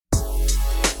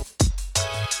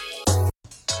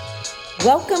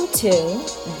Welcome to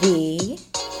the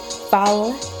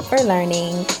Fall for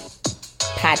Learning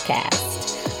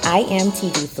podcast. I am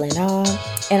TV Flinall,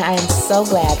 and I am so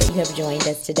glad that you have joined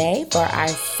us today for our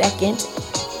second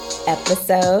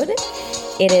episode.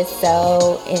 It is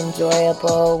so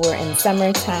enjoyable. We're in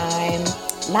summertime.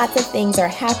 Lots of things are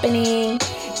happening,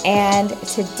 and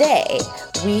today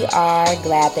we are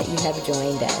glad that you have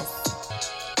joined us.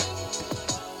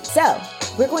 So,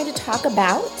 we're going to talk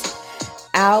about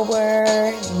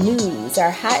our news,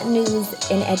 our hot news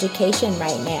in education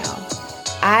right now.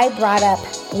 I brought up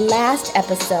last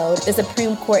episode the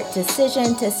Supreme Court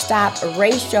decision to stop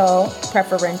racial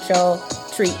preferential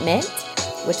treatment,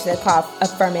 which they call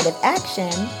affirmative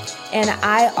action. And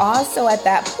I also at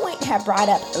that point have brought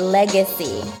up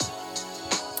legacy,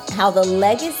 how the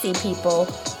legacy people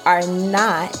are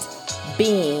not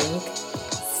being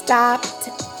stopped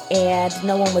and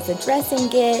no one was addressing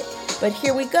it. But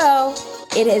here we go.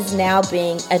 It is now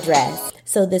being addressed.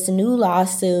 So this new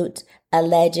lawsuit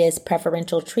alleges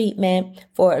preferential treatment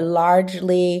for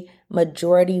largely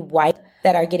majority white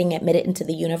that are getting admitted into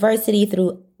the university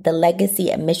through the legacy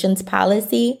admissions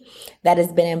policy that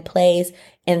has been in place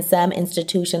in some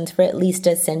institutions for at least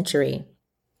a century.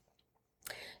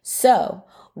 So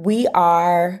we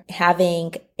are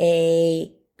having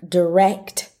a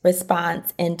direct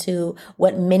response into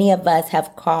what many of us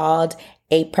have called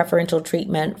a preferential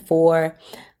treatment for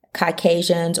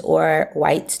Caucasians or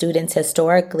white students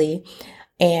historically.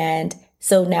 And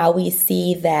so now we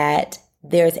see that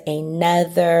there's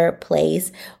another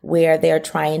place where they're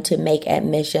trying to make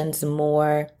admissions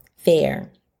more fair.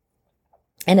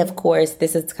 And of course,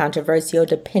 this is controversial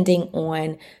depending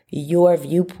on your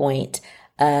viewpoint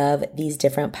of these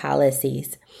different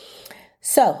policies.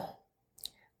 So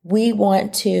we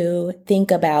want to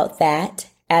think about that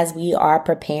as we are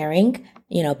preparing.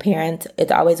 You know, parents,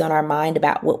 it's always on our mind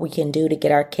about what we can do to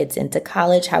get our kids into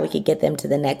college, how we could get them to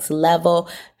the next level,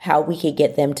 how we could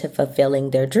get them to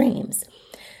fulfilling their dreams.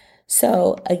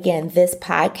 So again, this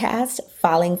podcast,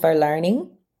 Falling for Learning,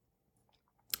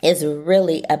 is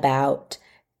really about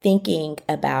thinking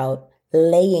about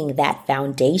laying that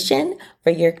foundation for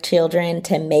your children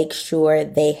to make sure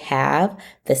they have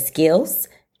the skills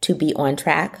to be on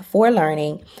track for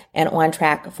learning and on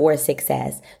track for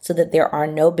success so that there are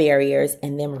no barriers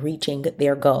in them reaching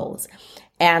their goals.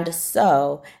 And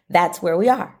so that's where we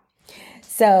are.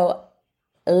 So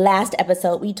last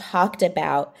episode, we talked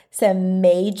about some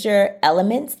major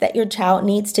elements that your child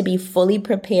needs to be fully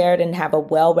prepared and have a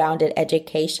well-rounded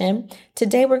education.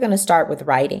 Today, we're going to start with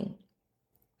writing.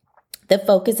 The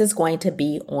focus is going to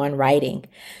be on writing.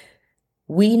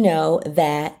 We know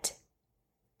that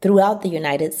throughout the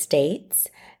United States,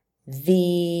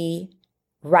 the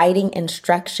writing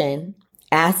instruction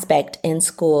aspect in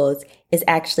schools is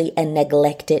actually a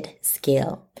neglected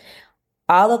skill.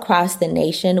 All across the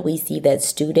nation, we see that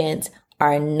students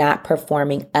are not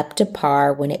performing up to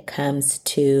par when it comes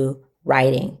to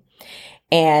writing.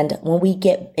 And when we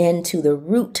get into the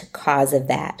root cause of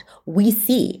that, we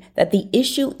see that the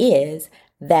issue is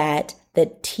that the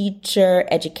teacher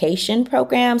education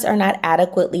programs are not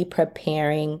adequately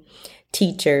preparing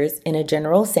teachers in a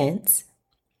general sense.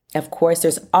 Of course,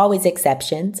 there's always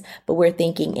exceptions, but we're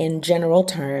thinking in general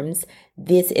terms,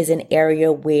 this is an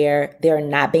area where they're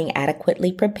not being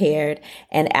adequately prepared.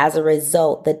 And as a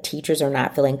result, the teachers are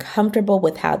not feeling comfortable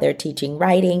with how they're teaching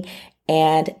writing,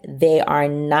 and they are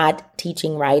not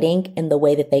teaching writing in the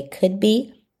way that they could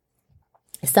be.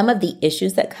 Some of the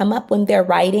issues that come up when they're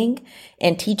writing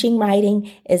and teaching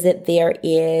writing is that there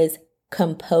is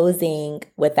composing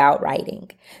without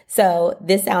writing. So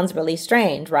this sounds really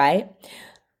strange, right?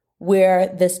 Where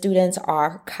the students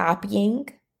are copying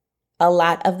a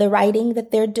lot of the writing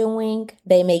that they're doing.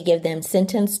 They may give them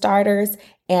sentence starters,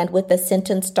 and with the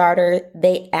sentence starter,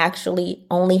 they actually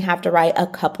only have to write a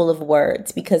couple of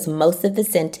words because most of the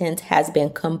sentence has been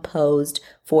composed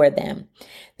for them.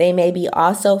 They may be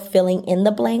also filling in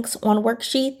the blanks on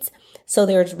worksheets, so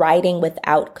there's writing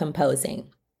without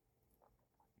composing.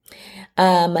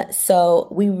 So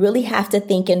we really have to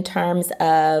think in terms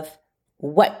of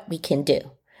what we can do.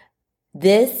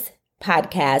 This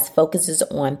podcast focuses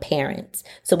on parents.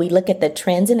 So we look at the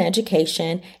trends in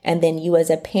education, and then you as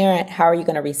a parent, how are you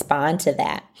going to respond to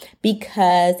that?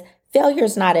 Because failure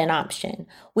is not an option.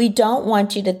 We don't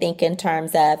want you to think in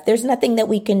terms of there's nothing that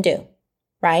we can do,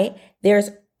 right? There's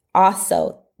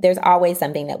always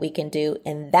something that we can do,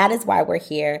 and that is why we're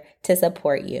here to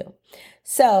support you.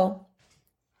 So,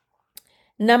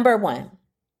 number one,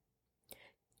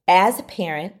 as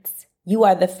parents, You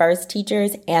are the first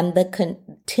teachers and the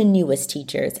continuous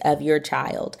teachers of your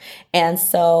child. And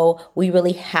so we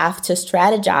really have to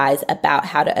strategize about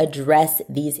how to address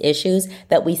these issues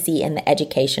that we see in the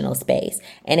educational space.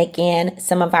 And again,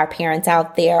 some of our parents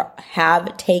out there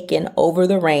have taken over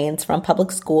the reins from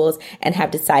public schools and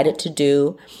have decided to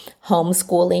do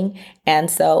homeschooling. And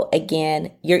so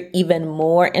again, you're even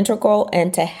more integral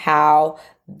into how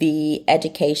the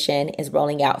education is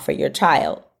rolling out for your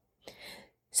child.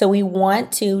 So we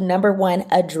want to, number one,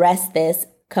 address this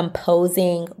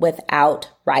composing without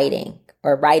writing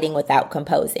or writing without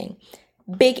composing.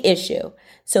 Big issue.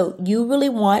 So you really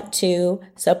want to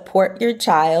support your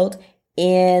child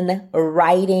in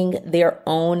writing their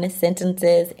own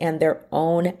sentences and their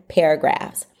own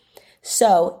paragraphs.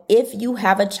 So if you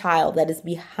have a child that is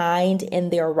behind in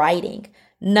their writing,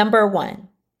 number one,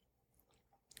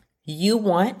 you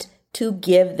want to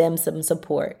give them some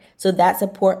support. So that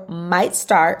support might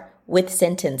start with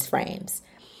sentence frames.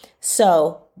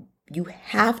 So you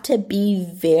have to be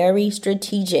very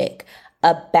strategic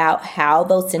about how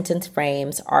those sentence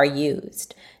frames are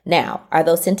used. Now, are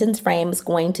those sentence frames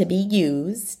going to be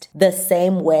used the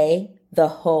same way the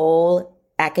whole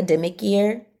academic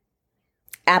year?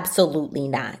 Absolutely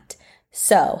not.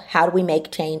 So how do we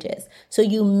make changes? So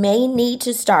you may need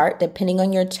to start, depending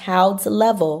on your child's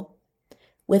level,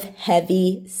 with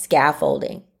heavy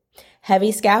scaffolding.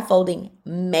 Heavy scaffolding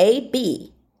may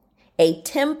be a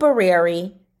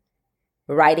temporary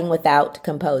writing without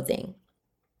composing,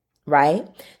 right?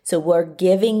 So we're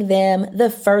giving them the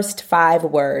first 5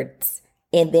 words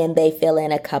and then they fill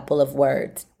in a couple of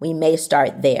words. We may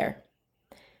start there.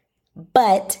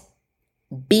 But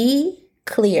be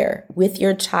clear with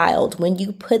your child when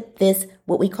you put this,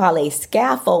 what we call a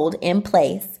scaffold, in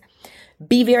place.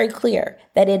 Be very clear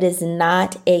that it is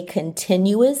not a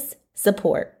continuous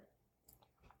support.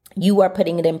 You are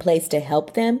putting it in place to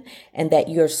help them and that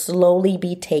you're slowly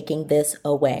be taking this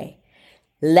away.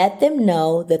 Let them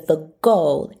know that the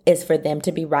goal is for them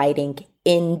to be writing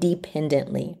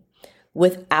independently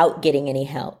without getting any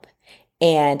help.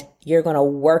 And you're going to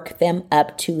work them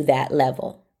up to that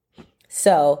level.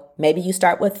 So maybe you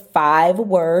start with 5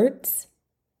 words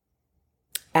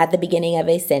at the beginning of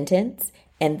a sentence,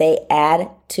 and they add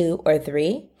 2 or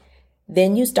 3.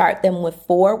 Then you start them with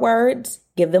 4 words,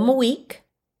 give them a week.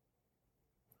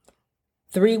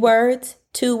 3 words,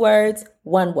 2 words,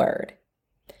 1 word.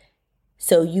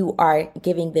 So you are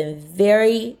giving them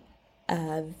very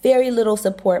little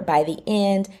support by the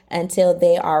end until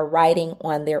they are writing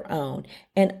on their own.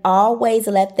 And always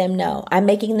let them know, I'm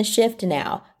making the shift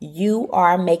now. You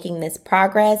are making this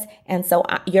progress, and so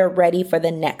you're ready for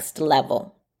the next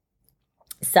level.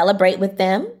 Celebrate with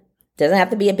them. Doesn't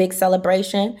have to be a big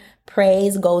celebration.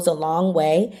 Praise goes a long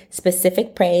way.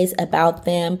 Specific praise about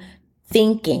them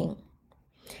thinking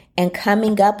and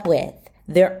coming up with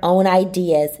their own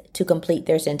ideas to complete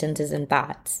their sentences and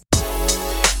thoughts.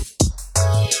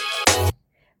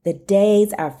 The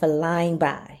days are flying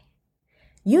by.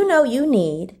 You know you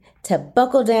need to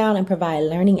buckle down and provide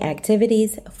learning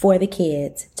activities for the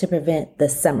kids to prevent the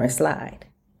summer slide.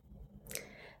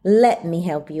 Let me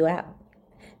help you out.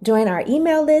 Join our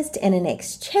email list, and in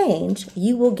exchange,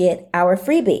 you will get our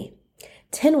freebie,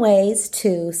 10 ways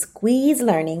to squeeze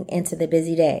learning into the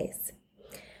busy days.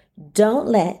 Don't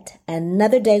let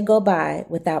another day go by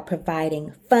without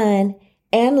providing fun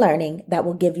and learning that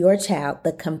will give your child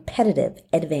the competitive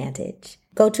advantage.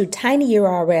 Go to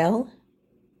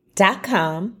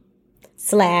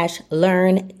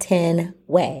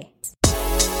tinyurl.com/learn10way.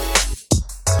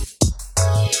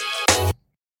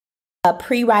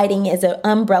 Pre-writing is an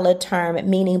umbrella term,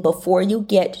 meaning before you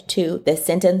get to the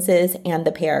sentences and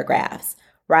the paragraphs,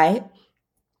 right?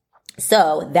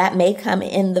 So that may come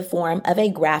in the form of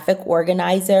a graphic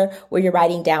organizer where you're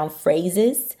writing down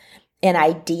phrases and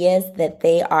ideas that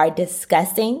they are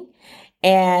discussing.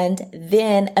 And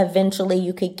then eventually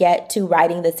you could get to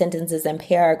writing the sentences and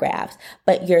paragraphs.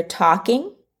 But you're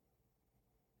talking,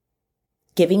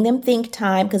 giving them think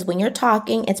time, because when you're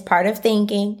talking, it's part of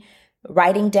thinking.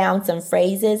 Writing down some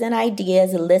phrases and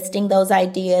ideas, listing those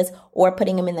ideas, or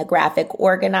putting them in the graphic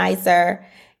organizer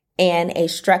in a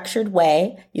structured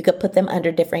way. You could put them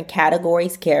under different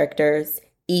categories: characters,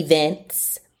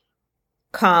 events,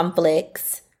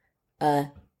 conflicts,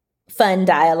 fun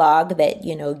dialogue that,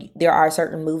 there are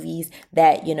certain movies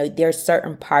that, there's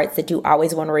certain parts that you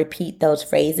always want to repeat those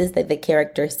phrases that the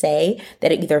characters say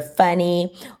that are either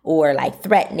funny or like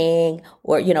threatening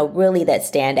or, really that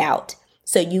stand out.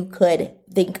 So you could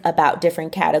think about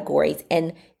different categories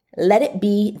and let it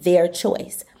be their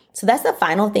choice. So that's the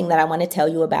final thing that I want to tell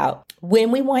you about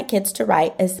When we want kids to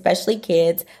write, especially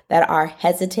kids that are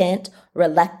hesitant,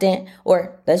 reluctant,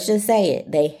 or let's just say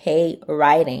it, they hate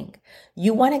writing,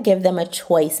 you want to give them a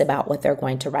choice about what they're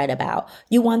going to write about.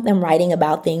 You want them writing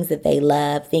about things that they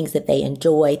love, things that they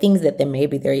enjoy, things that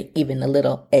maybe they're even a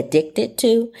little addicted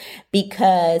to,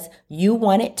 because you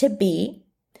want it to be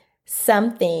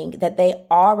something that they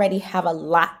already have a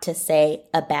lot to say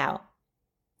about.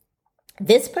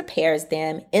 This prepares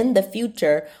them in the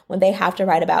future when they have to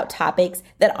write about topics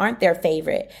that aren't their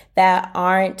favorite, that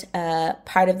aren't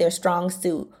part of their strong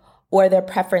suit or their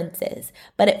preferences.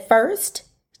 But at first,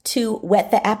 to whet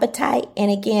the appetite,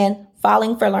 and again,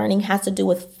 falling for learning has to do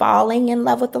with falling in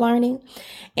love with learning.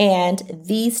 And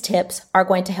these tips are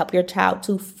going to help your child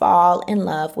to fall in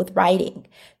love with writing,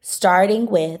 starting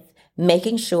with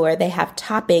making sure they have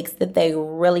topics that they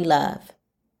really love,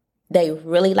 they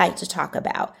really like to talk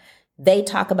about. They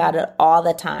talk about it all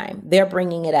the time. They're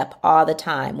bringing it up all the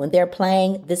time. When they're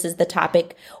playing, this is the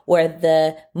topic or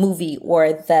the movie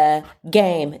or the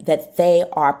game that they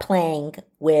are playing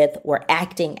with or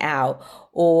acting out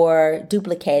or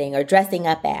duplicating or dressing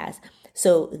up as.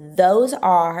 So those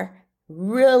are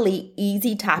really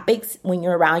easy topics when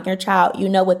you're around your child. You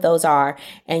know what those are,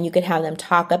 and you can have them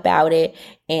talk about it,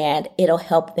 and it'll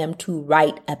help them to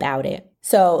write about it.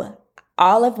 So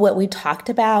all of what we talked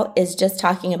about is just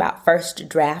talking about first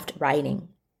draft writing.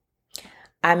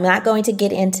 I'm not going to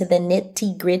get into the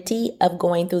nitty gritty of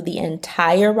going through the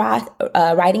entire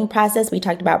writing process. We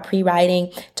talked about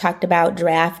pre-writing, talked about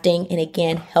drafting, and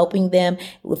again, helping them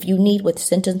if you need with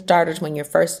sentence starters when you're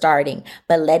first starting,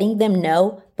 but letting them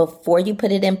know before you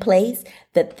put it in place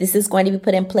that this is going to be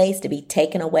put in place to be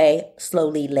taken away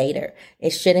slowly later.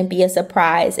 It shouldn't be a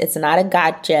surprise. It's not a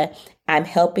gotcha. I'm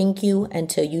helping you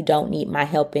until you don't need my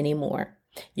help anymore.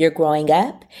 You're growing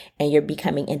up and you're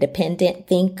becoming independent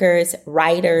thinkers,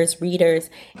 writers, readers,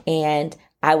 and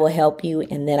I will help you,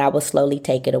 and then I will slowly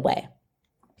take it away.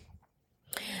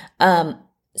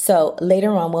 So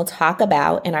later on, we'll talk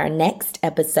about in our next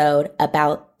episode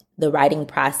about the writing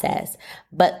process.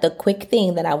 But the quick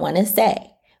thing that I want to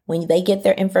say, when they get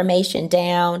their information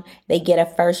down, they get a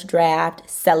first draft,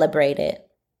 celebrate it.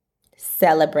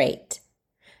 Celebrate.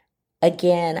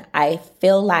 Again, I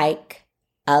feel like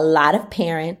a lot of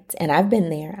parents, and I've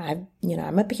been there,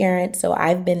 I'm a parent, so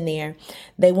I've been there.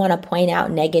 They want to point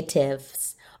out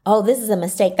negatives. Oh, this is a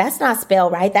mistake. That's not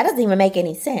spelled right. That doesn't even make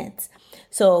any sense.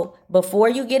 So before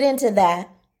you get into that,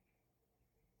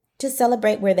 just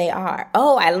celebrate where they are.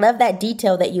 Oh, I love that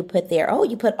detail that you put there. Oh,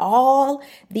 you put all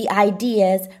the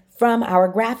ideas from our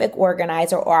graphic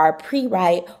organizer or our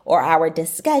pre-write or our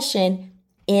discussion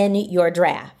in your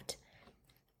draft.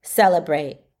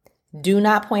 Celebrate. Do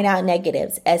not point out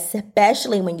negatives,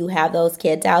 especially when you have those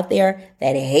kids out there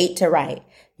that hate to write.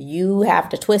 You have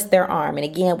to twist their arm. And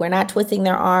again, we're not twisting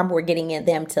their arm. We're getting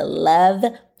them to love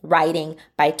writing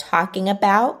by talking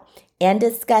about and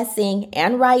discussing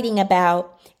and writing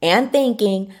about and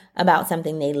thinking about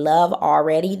something they love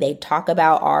already. They talk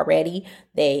about already.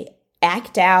 They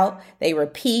act out. They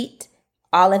repeat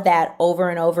all of that over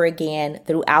and over again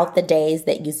throughout the days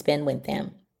that you spend with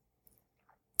them.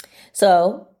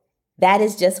 So that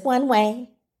is just one way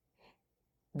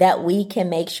that we can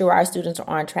make sure our students are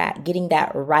on track, getting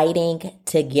that writing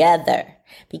together,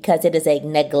 because it is a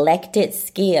neglected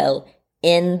skill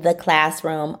in the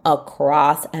classroom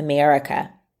across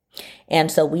America. And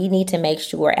so we need to make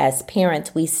sure as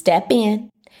parents, we step in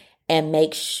and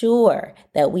make sure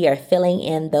that we are filling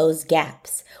in those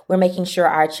gaps. We're making sure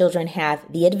our children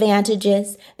have the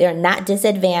advantages. They're not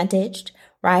disadvantaged,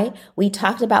 right? We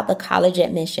talked about the college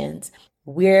admissions.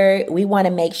 We want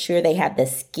to make sure they have the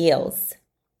skills,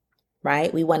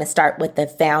 right? We want to start with the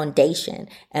foundation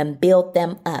and build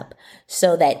them up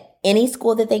so that any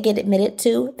school that they get admitted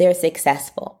to, they're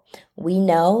successful. We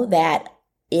know that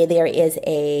there is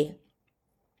a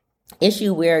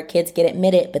issue where kids get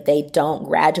admitted, but they don't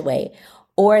graduate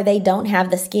or they don't have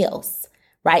the skills,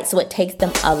 right? So it takes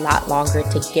them a lot longer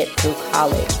to get through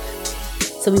college.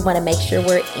 So we want to make sure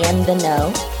we're in the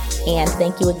know. And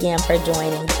thank you again for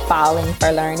joining Falling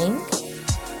for Learning,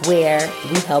 where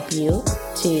we help you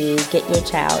to get your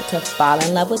child to fall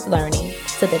in love with learning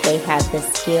so that they have the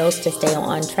skills to stay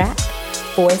on track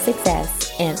for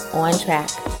success and on track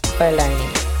for learning.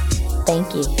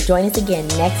 Thank you. Join us again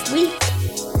next week.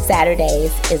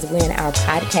 Saturdays is when our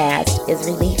podcast is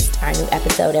released, our new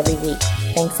episode every week.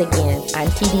 Thanks again. I'm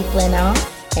TD Flynn,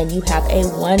 and you have a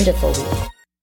wonderful week.